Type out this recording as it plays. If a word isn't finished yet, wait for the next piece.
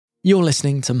You're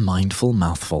listening to Mindful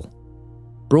Mouthful,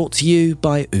 brought to you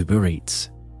by Uber Eats.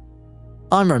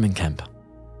 I'm Roman Kemp.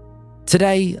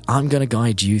 Today, I'm going to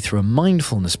guide you through a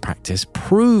mindfulness practice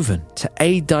proven to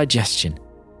aid digestion,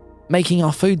 making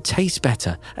our food taste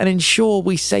better and ensure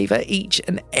we savor each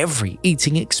and every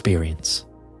eating experience.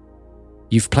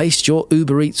 You've placed your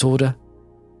Uber Eats order.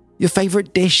 Your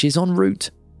favorite dish is en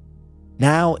route.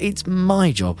 Now it's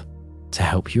my job to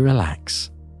help you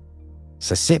relax.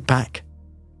 So sit back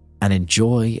and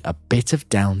enjoy a bit of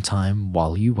downtime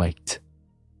while you wait.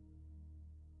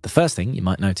 The first thing you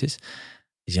might notice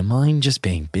is your mind just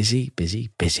being busy.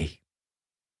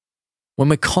 When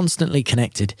we're constantly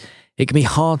connected, it can be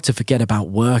hard to forget about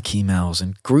work emails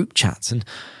and group chats and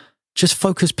just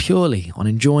focus purely on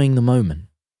enjoying the moment.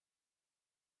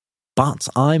 But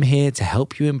I'm here to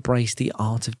help you embrace the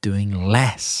art of doing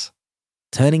less,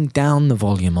 turning down the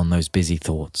volume on those busy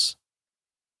thoughts.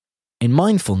 In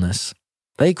mindfulness,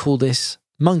 they call this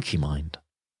monkey mind.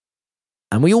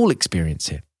 And we all experience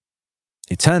it.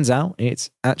 It turns out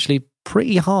it's actually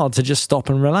pretty hard to just stop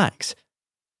and relax.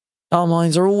 Our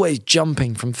minds are always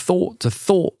jumping from thought to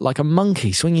thought like a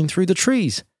monkey swinging through the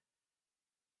trees.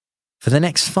 For the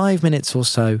next 5 minutes or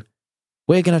so,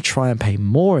 we're going to try and pay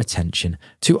more attention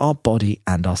to our body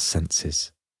and our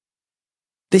senses.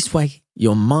 This way,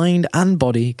 your mind and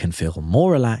body can feel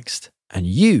more relaxed and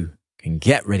you can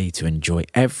get ready to enjoy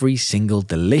every single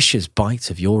delicious bite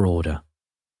of your order.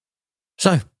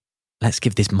 So, let's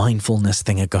give this mindfulness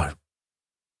thing a go.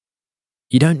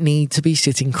 You don't need to be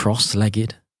sitting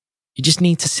cross-legged. You just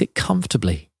need to sit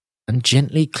comfortably and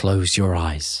gently close your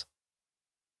eyes.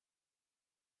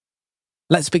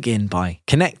 Let's begin by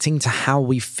connecting to how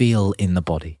we feel in the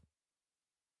body,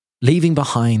 leaving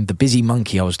behind the busy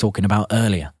monkey I was talking about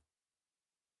earlier.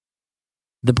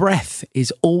 The breath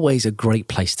is always a great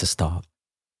place to start.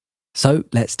 So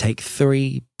let's take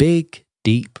 3 big,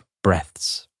 deep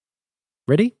breaths.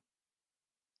 Ready?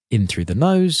 In through the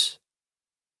nose,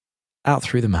 out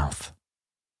through the mouth.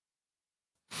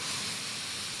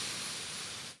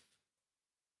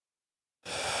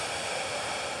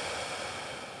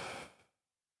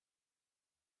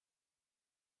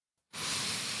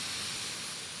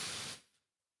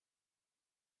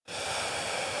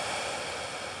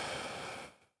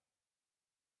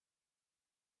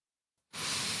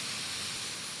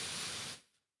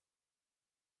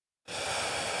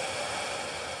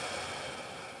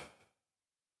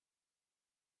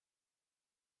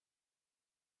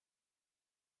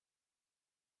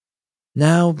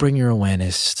 Now bring your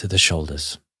awareness to the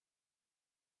shoulders.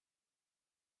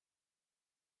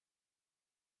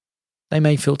 They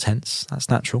may feel tense, that's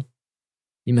natural.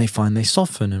 You may find they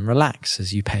soften and relax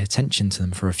as you pay attention to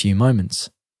them for a few moments,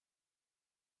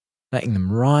 letting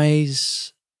them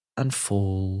rise and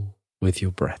fall with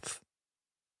your breath.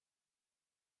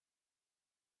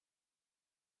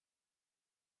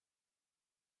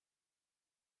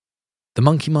 The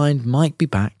monkey mind might be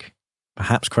back,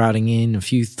 perhaps crowding in a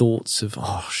few thoughts of,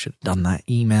 I should have done that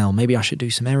email, maybe I should do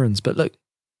some errands. But look,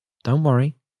 don't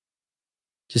worry.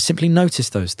 Just simply notice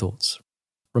those thoughts.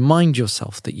 Remind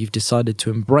yourself that you've decided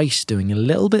to embrace doing a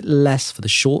little bit less for the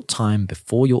short time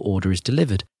before your order is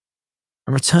delivered,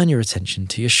 and return your attention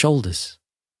to your shoulders,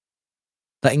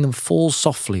 letting them fall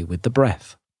softly with the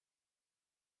breath.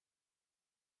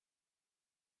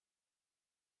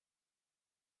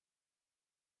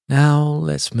 Now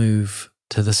let's move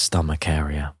to the stomach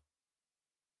area.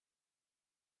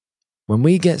 When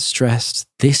we get stressed,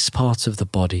 this part of the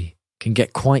body can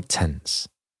get quite tense.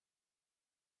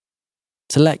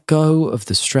 To let go of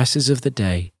the stresses of the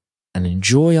day and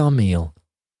enjoy our meal,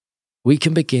 we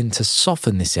can begin to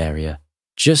soften this area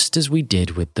just as we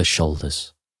did with the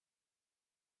shoulders.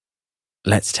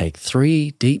 Let's take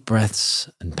 3 deep breaths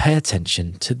and pay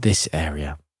attention to this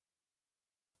area.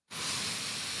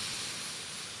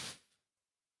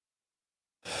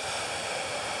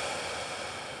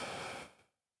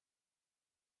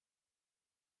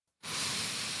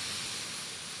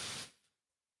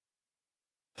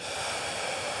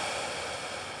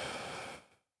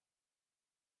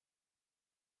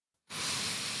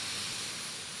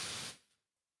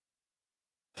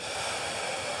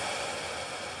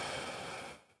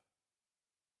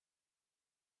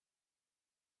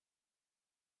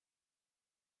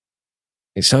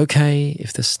 It's okay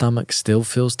if the stomach still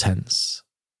feels tense.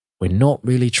 We're not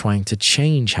really trying to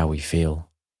change how we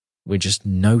feel. We're just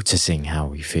noticing how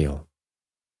we feel.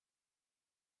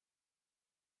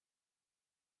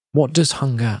 What does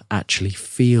hunger actually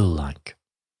feel like?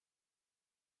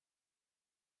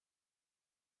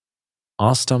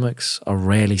 Our stomachs are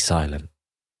rarely silent,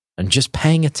 and just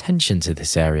paying attention to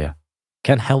this area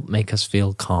can help make us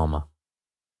feel calmer.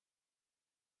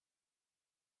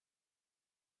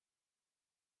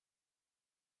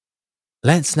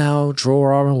 Let's now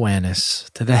draw our awareness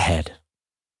to the head,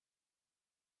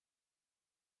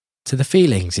 to the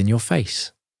feelings in your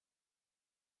face,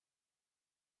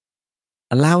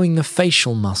 allowing the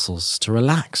facial muscles to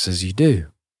relax as you do.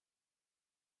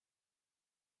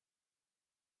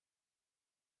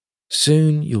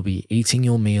 Soon you'll be eating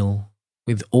your meal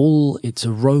with all its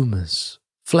aromas,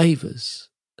 flavors,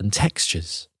 and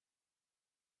textures.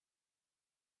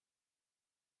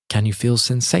 Can you feel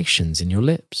sensations in your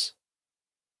lips?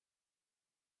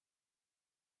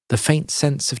 The faint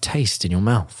sense of taste in your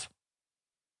mouth?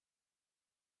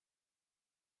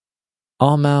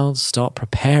 Our mouths start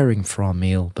preparing for our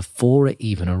meal before it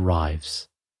even arrives.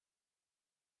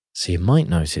 So you might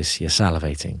notice you're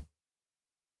salivating.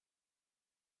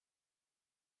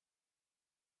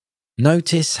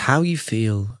 Notice how you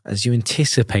feel as you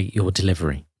anticipate your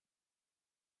delivery.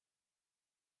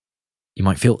 You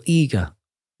might feel eager,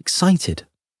 excited.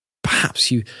 Perhaps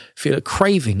you feel a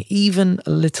craving, even a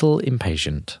little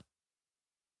impatient.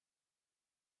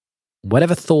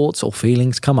 Whatever thoughts or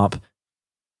feelings come up,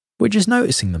 we're just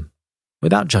noticing them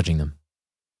without judging them.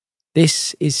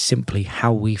 This is simply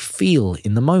how we feel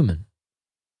in the moment.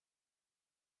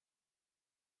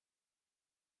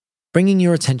 Bringing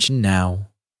your attention now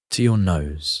to your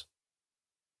nose.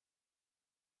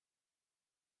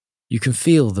 You can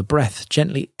feel the breath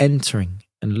gently entering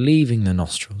and leaving the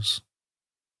nostrils.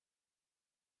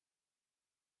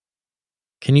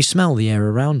 Can you smell the air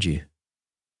around you?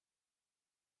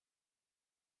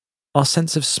 Our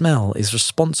sense of smell is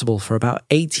responsible for about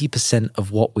 80%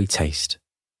 of what we taste.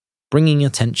 Bringing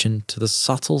attention to the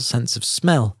subtle sense of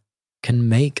smell can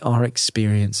make our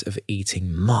experience of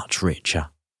eating much richer.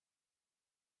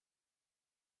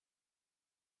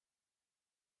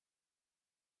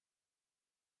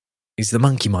 Is the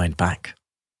monkey mind back?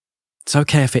 It's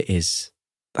okay if it is.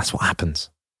 That's what happens.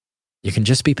 You can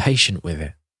just be patient with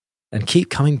it and keep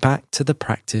coming back to the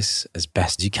practice as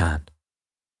best you can.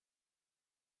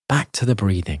 Back to the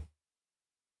breathing.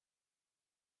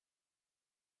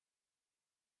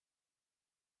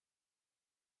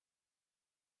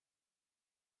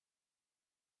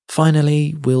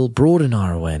 Finally, we'll broaden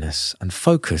our awareness and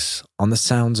focus on the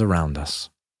sounds around us.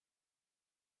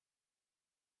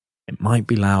 It might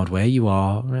be loud where you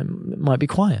are, or it might be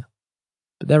quiet,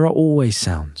 but there are always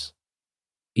sounds,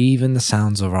 even the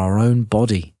sounds of our own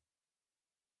body.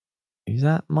 Is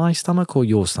that my stomach or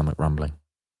your stomach rumbling?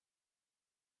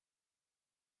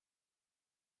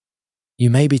 You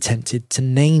may be tempted to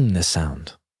name the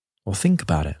sound or think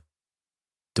about it.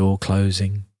 Door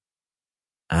closing,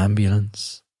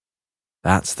 ambulance.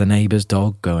 That's the neighbour's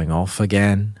dog going off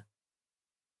again.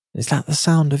 Is that the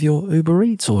sound of your Uber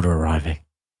Eats order arriving?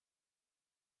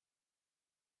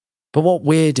 But what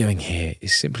we're doing here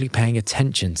is simply paying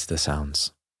attention to the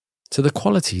sounds, to the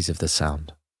qualities of the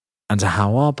sound, and to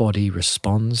how our body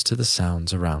responds to the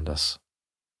sounds around us.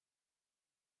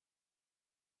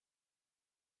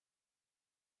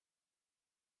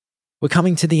 We're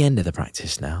coming to the end of the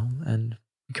practice now, and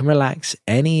we can relax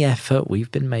any effort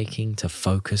we've been making to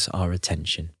focus our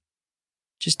attention.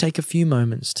 Just take a few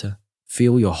moments to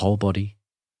feel your whole body.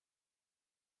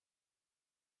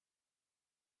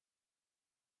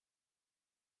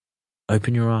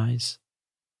 Open your eyes,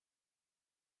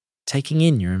 taking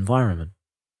in your environment.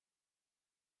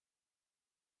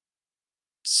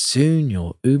 Soon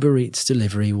your Uber Eats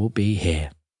delivery will be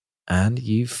here, and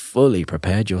you've fully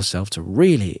prepared yourself to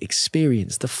really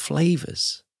experience the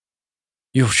flavors.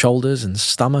 Your shoulders and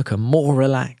stomach are more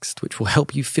relaxed, which will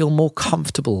help you feel more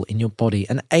comfortable in your body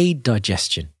and aid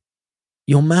digestion.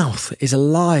 Your mouth is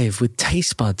alive with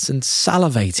taste buds and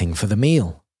salivating for the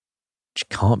meal, which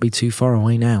can't be too far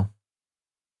away now.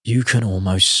 You can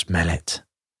almost smell it.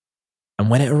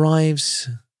 And when it arrives,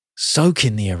 soak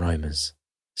in the aromas.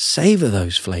 Savor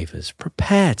those flavors.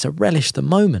 Prepare to relish the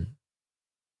moment.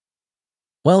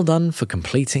 Well done for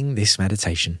completing this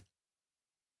meditation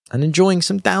and enjoying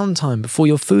some downtime before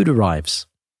your food arrives.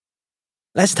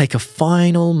 Let's take a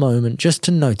final moment just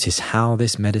to notice how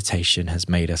this meditation has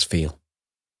made us feel.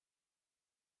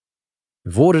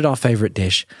 We've ordered our favorite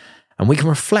dish, and we can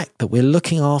reflect that we're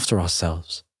looking after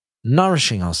ourselves,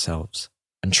 nourishing ourselves,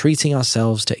 and treating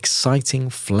ourselves to exciting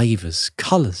flavors,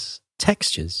 colors,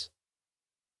 textures.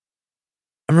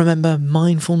 And remember,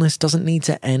 mindfulness doesn't need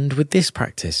to end with this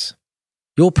practice.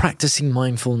 You're practicing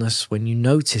mindfulness when you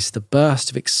notice the burst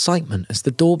of excitement as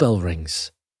the doorbell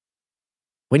rings,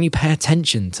 when you pay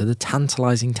attention to the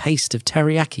tantalizing taste of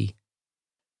teriyaki,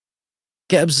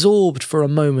 Get absorbed for a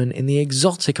moment in the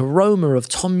exotic aroma of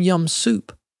tom yum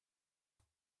soup.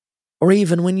 Or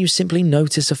even when you simply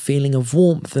notice a feeling of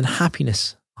warmth and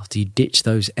happiness after you ditch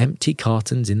those empty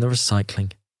cartons in the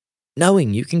recycling,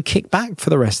 knowing you can kick back for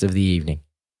the rest of the evening.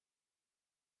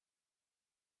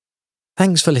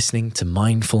 Thanks for listening to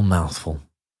Mindful Mouthful,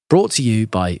 brought to you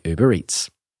by Uber Eats.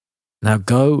 Now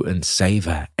go and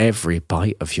savour every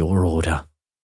bite of your order.